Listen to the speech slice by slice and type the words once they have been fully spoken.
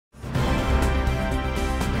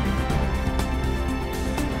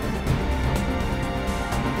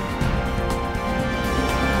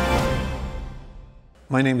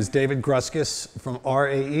My name is David Gruskis from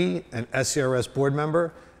RAE and SCRS board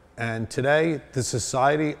member, and today the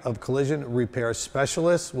Society of Collision Repair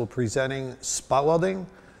Specialists will be presenting spot welding,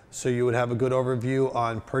 so you would have a good overview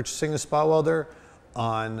on purchasing a spot welder,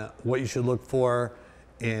 on what you should look for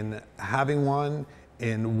in having one,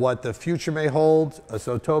 in what the future may hold.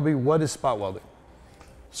 So Toby, what is spot welding?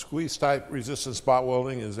 Squeeze type resistant spot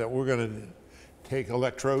welding is that we're going to take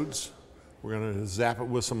electrodes, we're going to zap it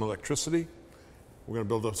with some electricity, we're going to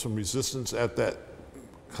build up some resistance at that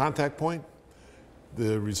contact point.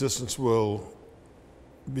 The resistance will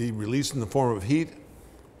be released in the form of heat,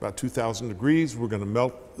 about 2,000 degrees. We're going to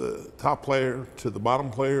melt the top layer to the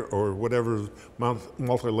bottom layer or whatever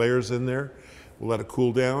multi-layers in there. We'll let it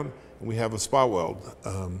cool down, and we have a spot weld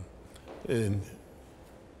in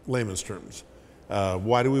layman's terms.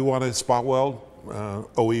 Why do we want a spot weld?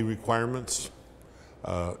 OE requirements,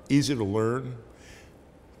 easy to learn.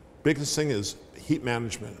 Biggest thing is heat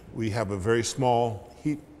management. We have a very small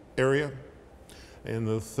heat area. And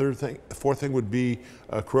the fourth thing would be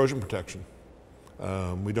corrosion protection.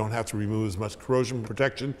 We don't have to remove as much corrosion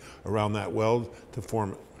protection around that weld to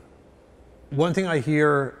form it. One thing I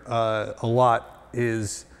hear a lot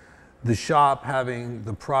is the shop having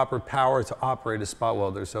the proper power to operate a spot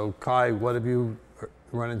welder. So Kai, what have you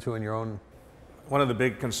run into in your own? One of the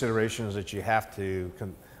big considerations that you have to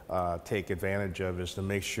take advantage of is to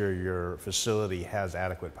make sure your facility has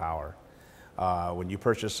adequate power. When you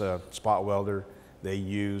purchase a spot welder, they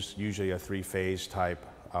use usually a three-phase type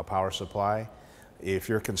power supply. If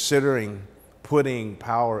you're considering putting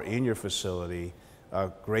power in your facility,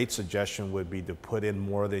 a great suggestion would be to put in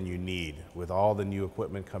more than you need. With all the new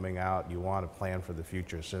equipment coming out, you want to plan for the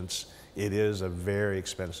future since it is a very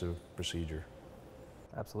expensive procedure.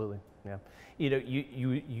 Absolutely, yeah. You know,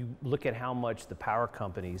 you look at how much the power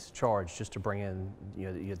companies charge just to bring in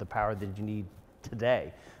the power that you need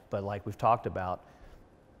today. But like we've talked about,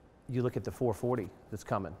 you look at the 440 that's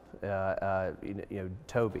coming.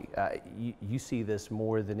 Toby, you see this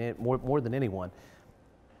more than anyone.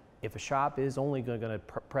 If a shop is only going to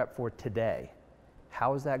prep for today,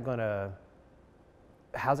 how's it going to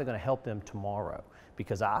help them tomorrow?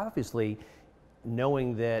 Because obviously,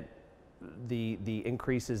 knowing that the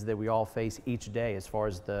increases that we all face each day as far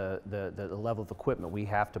as the level of equipment we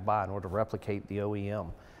have to buy in order to replicate the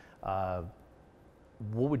OEM,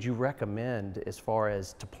 what would you recommend as far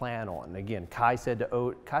as to plan on? Again, Kai said to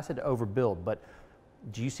overbuild, but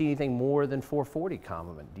do you see anything more than 440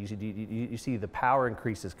 coming? Do you see the power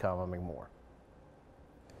increases coming more?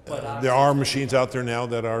 There are machines out there now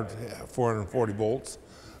that are 440 volts.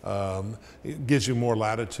 It gives you more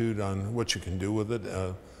latitude on what you can do with it.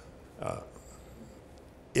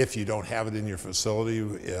 If you don't have it in your facility,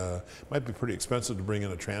 it might be pretty expensive to bring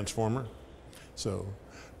in a transformer.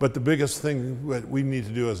 But the biggest thing that we need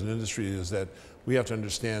to do as an industry is that we have to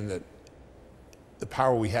understand that the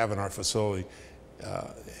power we have in our facility,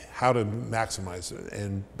 how to maximize it.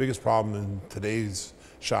 And biggest problem in today's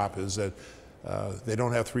shop is that they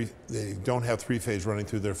don't have three-phase running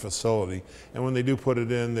through their facility. And when they do put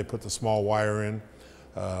it in, they put the small wire in.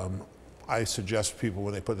 I suggest people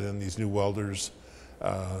when they put in these new welders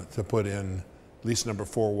to put in at least number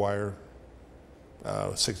 4 wire,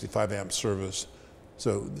 65 amp service.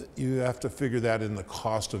 So you have to figure that in the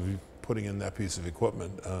cost of putting in that piece of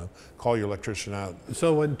equipment. Call your electrician out.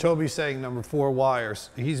 So when Toby's saying number 4 wires,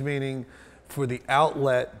 he's meaning for the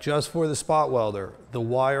outlet, just for the spot welder, the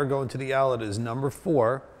wire going to the outlet is number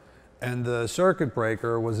 4, and the circuit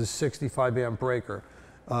breaker was a 65 amp breaker.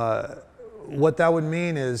 What that would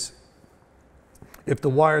mean is if the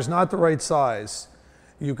wire's not the right size,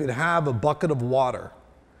 you could have a bucket of water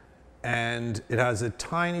and it has a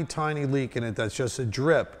tiny, tiny leak in it that's just a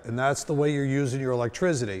drip, and that's the way you're using your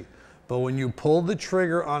electricity. But when you pull the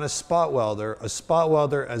trigger on a spot welder,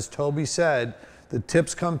 as Toby said, the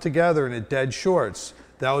tips come together and it dead shorts.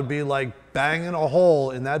 That would be like banging a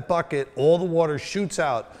hole in that bucket, all the water shoots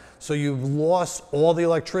out, so you've lost all the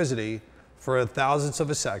electricity for a thousandth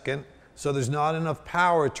of a second, so there's not enough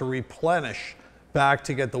power to replenish back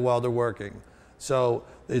to get the welder working. So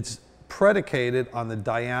it's predicated on the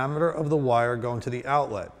diameter of the wire going to the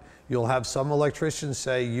outlet. You'll have some electricians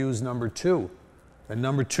say use number 2. And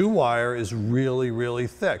number 2 wire is really, really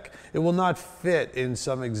thick. It will not fit in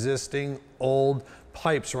some existing old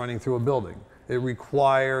pipes running through a building. It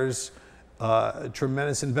requires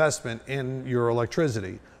tremendous investment in your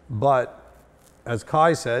electricity. But as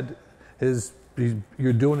Kai said,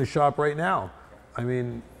 you're doing a shop right now. I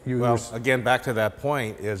mean, again, back to that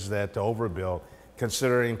point is that to overbuild,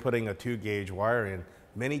 considering putting a 2-gauge wire in,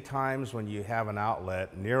 many times when you have an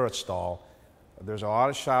outlet near a stall, There's a lot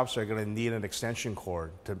of shops that are going to need an extension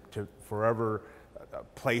cord to forever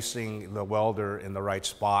placing the welder in the right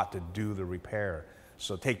spot to do the repair.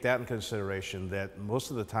 So take that in consideration, that most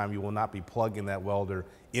of the time you will not be plugging that welder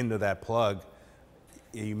into that plug.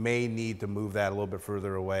 You may need to move that a little bit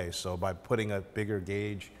further away. So by putting a bigger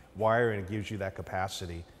gauge wire in, it gives you that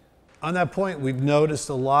capacity. On that point, we've noticed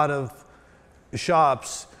a lot of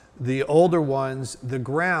shops, the older ones, the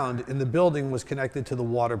ground in the building was connected to the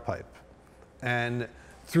water pipe. And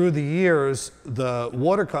through the years, the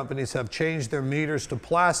water companies have changed their meters to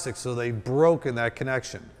plastic, so they've broken that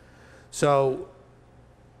connection. So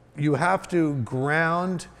you have to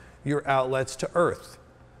ground your outlets to earth.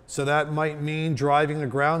 So that might mean driving a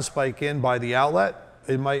ground spike in by the outlet.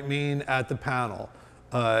 It might mean at the panel.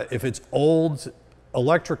 If it's old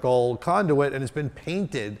electrical conduit and it's been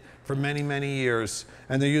painted for many, many years,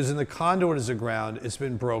 and they're using the conduit as a ground, it's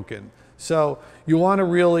been broken. So you want to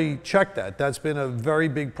really check that. That's been a very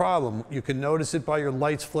big problem. You can notice it by your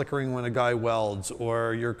lights flickering when a guy welds,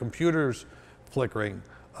 or your computer's flickering.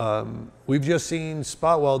 We've just seen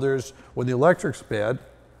spot welders, when the electric's bad,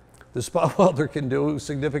 the spot welder can do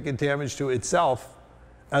significant damage to itself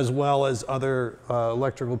as well as other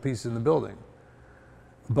electrical pieces in the building.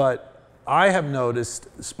 But I have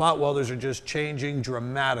noticed spot welders are just changing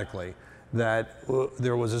dramatically. That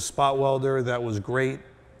there was a spot welder that was great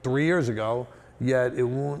 3 years ago, yet it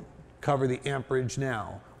won't cover the amperage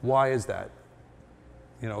now. Why is that?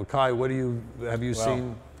 You know, Kai, what have you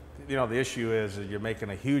seen? You know, the issue is that you're making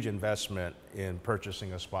a huge investment in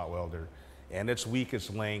purchasing a spot welder, and its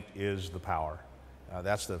weakest link is the power.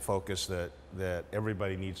 That's the focus that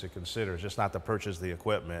everybody needs to consider. It's just not to purchase the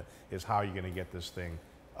equipment, it's how you're going to get this thing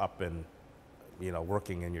up and, you know,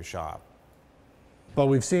 working in your shop. But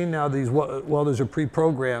we've seen now these welders are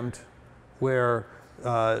pre-programmed, where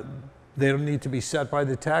they don't need to be set by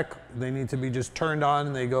the tech. They need to be just turned on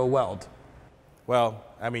and they go weld. Well,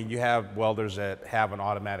 I mean, you have welders that have an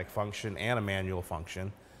automatic function and a manual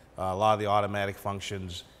function. A lot of the automatic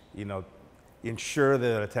functions, you know, ensure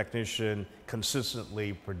that a technician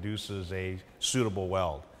consistently produces a suitable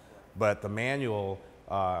weld. But the manual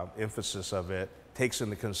emphasis of it takes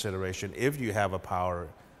into consideration if you have a power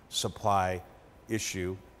supply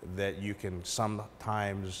issue, that you can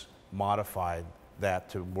sometimes modify that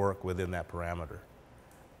to work within that parameter.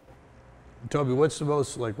 Toby, what's the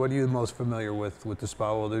most, what are you most familiar with the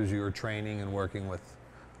spot welders you were training and working with?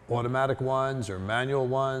 Automatic ones or manual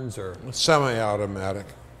ones or? Semi-automatic.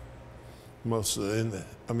 Most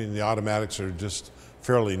the automatics are just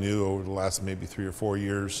fairly new over the last maybe 3 or 4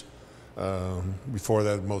 years. Before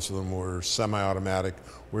that, most of them were semi-automatic,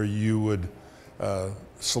 where you would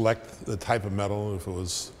select the type of metal, if it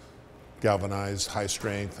was galvanized, high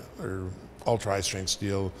strength, or ultra high strength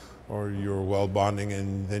steel, or your weld bonding,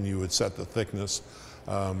 and then you would set the thickness.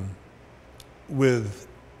 With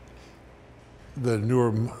the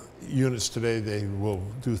newer units today, they will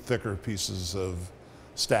do thicker pieces of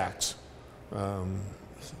stacks.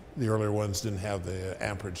 The earlier ones didn't have the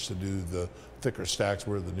amperage to do the thicker stacks,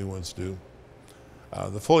 where the new ones do.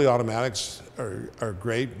 The fully automatics are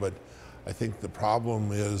great, but I think the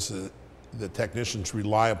problem is the technicians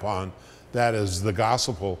rely upon that as the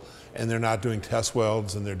gospel, and they're not doing test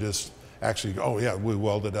welds, and they're just actually, oh yeah, we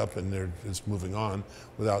welded up, and they're just moving on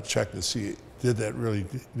without checking to see, did that really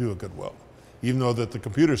do a good weld? Even though that the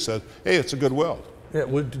computer says, hey, it's a good weld. Yeah,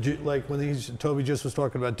 did you, when Toby just was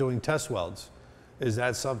talking about doing test welds, is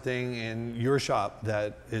that something in your shop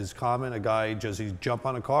that is common? A guy, does he jump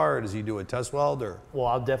on a car, or does he do a test weld? Or? Well,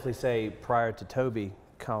 I'll definitely say prior to Toby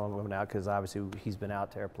coming out, because obviously he's been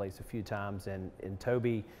out to our place a few times, and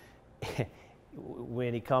Toby,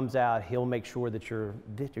 when he comes out, he'll make sure that your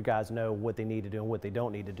guys know what they need to do and what they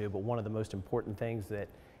don't need to do. But one of the most important things that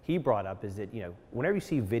he brought up is that, you know, whenever you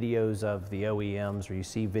see videos of the OEMs, or you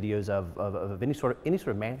see videos of any sort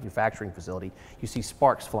of manufacturing facility, you see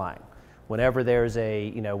sparks flying. Whenever there's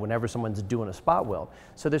whenever someone's doing a spot weld.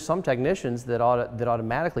 So there's some technicians that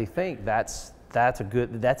automatically think that's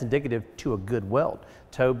indicative to a good weld.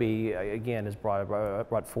 Toby again has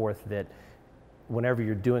brought forth that whenever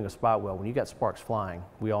you're doing a spot weld, when you got sparks flying,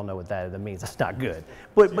 we all know what that means. That's not good.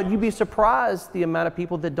 But you'd be surprised the amount of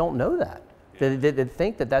people that don't know that. That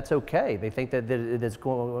think that that's okay. They think that it's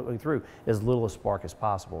going through as little a spark as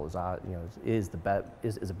possible is the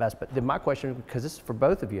best. But then my question, because this is for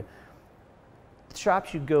both of you, the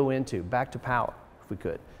shops you go into, back to power, if we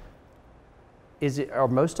could, are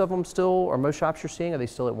most of them still, or most shops you're seeing, are they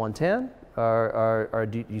still at 110? Or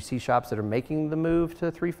do you see shops that are making the move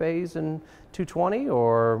to 3-phase and 220,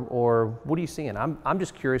 or what are you seeing? I'm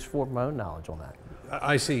just curious for my own knowledge on that.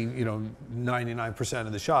 I see, 99%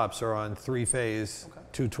 of the shops are on three-phase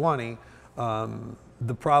 220.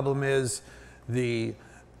 The problem is the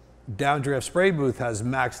downdraft spray booth has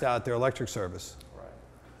maxed out their electric service.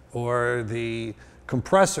 Or the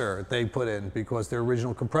compressor they put in, because their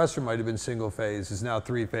original compressor might have been single phase, is now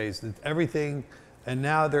three phase. Everything, and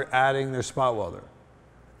now they're adding their spot welder.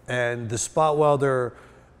 And the spot welder,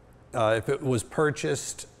 if it was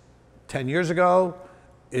purchased 10 years ago,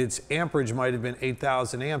 its amperage might have been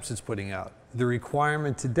 8,000 amps it's putting out. The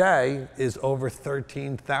requirement today is over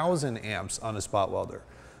 13,000 amps on a spot welder.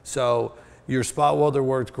 So your spot welder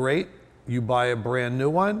worked great, you buy a brand new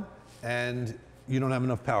one, and you don't have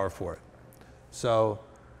enough power for it. So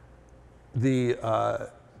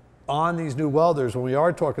on these new welders, when we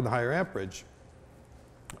are talking the higher amperage,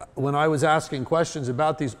 when I was asking questions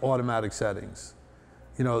about these automatic settings,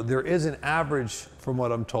 there is an average, from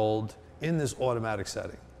what I'm told, in this automatic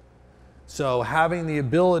setting. So having the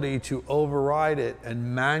ability to override it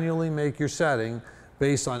and manually make your setting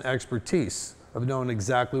based on expertise of knowing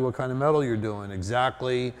exactly what kind of metal you're doing,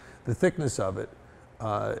 exactly the thickness of it,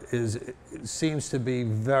 it seems to be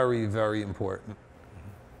very, very important.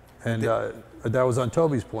 And that was on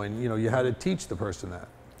Toby's point. You had to teach the person that.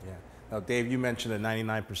 Yeah. Now, Dave, you mentioned that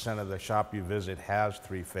 99% of the shop you visit has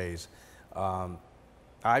three-phase.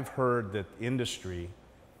 I've heard that industry,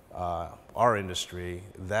 our industry,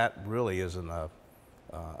 that really isn't a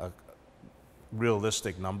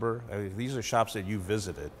realistic number. I mean, these are shops that you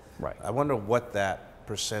visited. Right. I wonder what that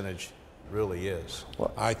percentage really is.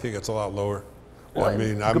 Well, I think it's a lot lower. Well, I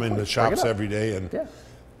mean, I'm in the shops every day, and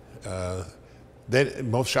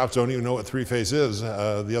most shops don't even know what three-phase is.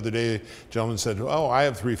 The other day, a gentleman said, "Oh, I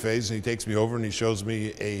have three-phase," and he takes me over and he shows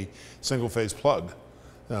me a single-phase plug.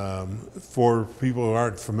 For people who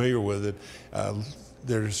aren't familiar with it,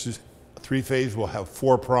 there's three-phase will have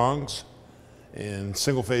 4 prongs, and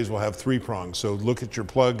single-phase will have 3 prongs. So look at your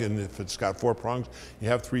plug, and if it's got 4 prongs, you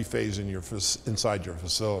have three-phase inside your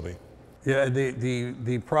facility. Yeah,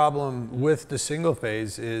 the problem with the single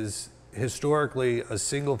phase is historically a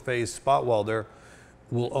single phase spot welder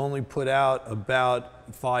will only put out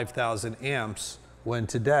about 5,000 amps, when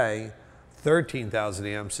today 13,000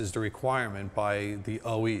 amps is the requirement by the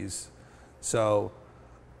OEs. So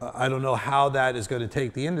I don't know how that is going to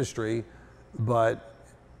take the industry, and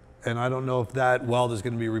I don't know if that weld is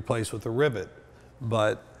going to be replaced with a rivet,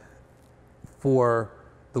 but for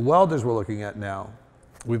the welders we're looking at now,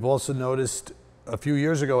 we've also noticed a few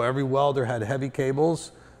years ago, every welder had heavy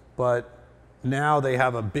cables, but now they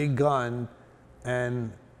have a big gun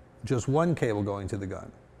and just one cable going to the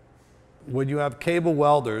gun. When you have cable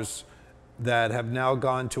welders that have now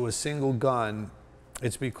gone to a single gun,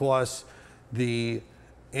 it's because the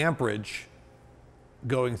amperage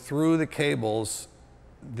going through the cables,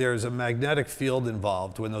 there's a magnetic field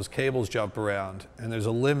involved when those cables jump around, and there's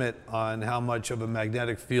a limit on how much of a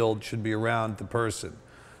magnetic field should be around the person.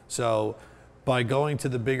 So by going to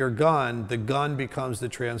the bigger gun, the gun becomes the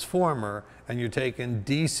transformer, and you're taking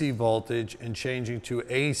DC voltage and changing to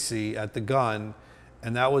AC at the gun,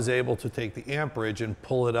 and that was able to take the amperage and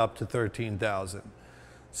pull it up to 13,000.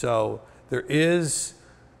 So there is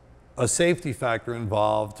a safety factor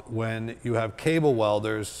involved when you have cable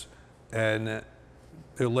welders and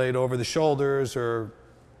they're laid over the shoulders or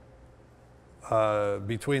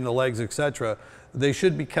between the legs, etc. They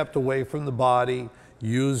should be kept away from the body,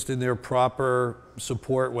 used in their proper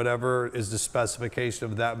support, whatever is the specification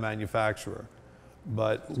of that manufacturer.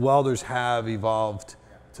 But welders have evolved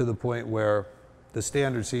to the point where the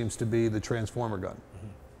standard seems to be the transformer gun.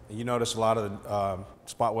 Mm-hmm. You notice a lot of the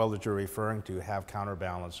spot welders you're referring to have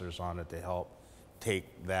counterbalancers on it to help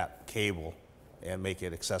take that cable and make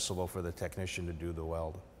it accessible for the technician to do the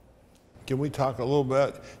weld. Can we talk a little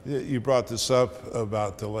bit? You brought this up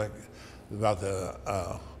about the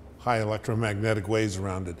high electromagnetic waves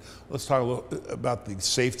around it. Let's talk a little about the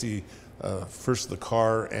safety, first the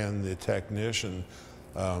car and the technician.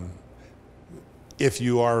 If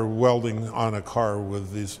you are welding on a car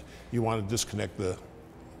with these, you want to disconnect the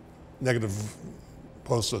negative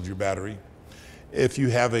post of your battery. If you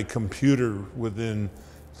have a computer within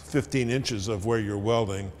 15 inches of where you're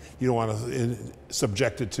welding, you don't want to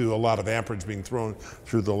subject it to a lot of amperage being thrown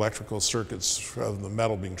through the electrical circuits of the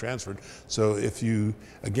metal being transferred. So if you,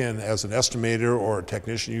 again, as an estimator or a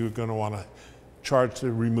technician, you're going to want to charge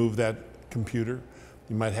to remove that computer.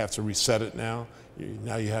 You might have to reset it now.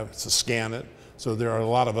 Now you have to scan it. So there are a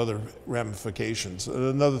lot of other ramifications.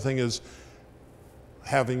 Another thing is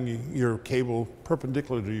having your cable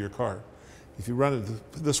perpendicular to your car. If you run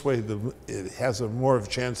it this way, it has a more of a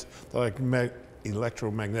chance that like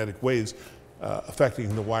electromagnetic waves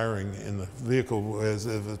affecting the wiring in the vehicle. As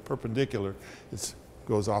if it's perpendicular, it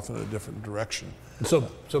goes off in a different direction. So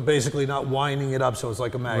basically not winding it up so it's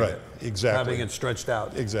like a magnet. Right, exactly. Having it stretched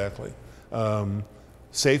out. Exactly.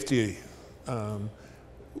 Safety.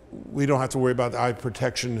 We don't have to worry about eye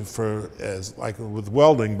protection as like with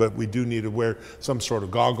welding, but we do need to wear some sort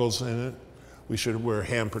of goggles in it. We should wear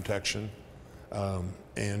hand protection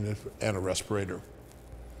and a respirator.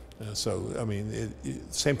 So, I mean,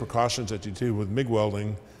 same precautions that you do with MIG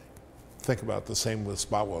welding, think about the same with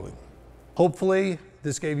spot welding. Hopefully,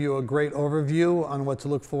 this gave you a great overview on what to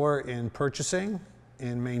look for in purchasing,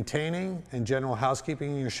 in maintaining, and general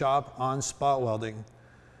housekeeping in your shop on spot welding.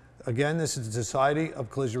 Again, this is the Society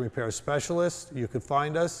of Collision Repair Specialists. You could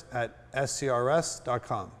find us at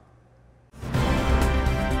scrs.com.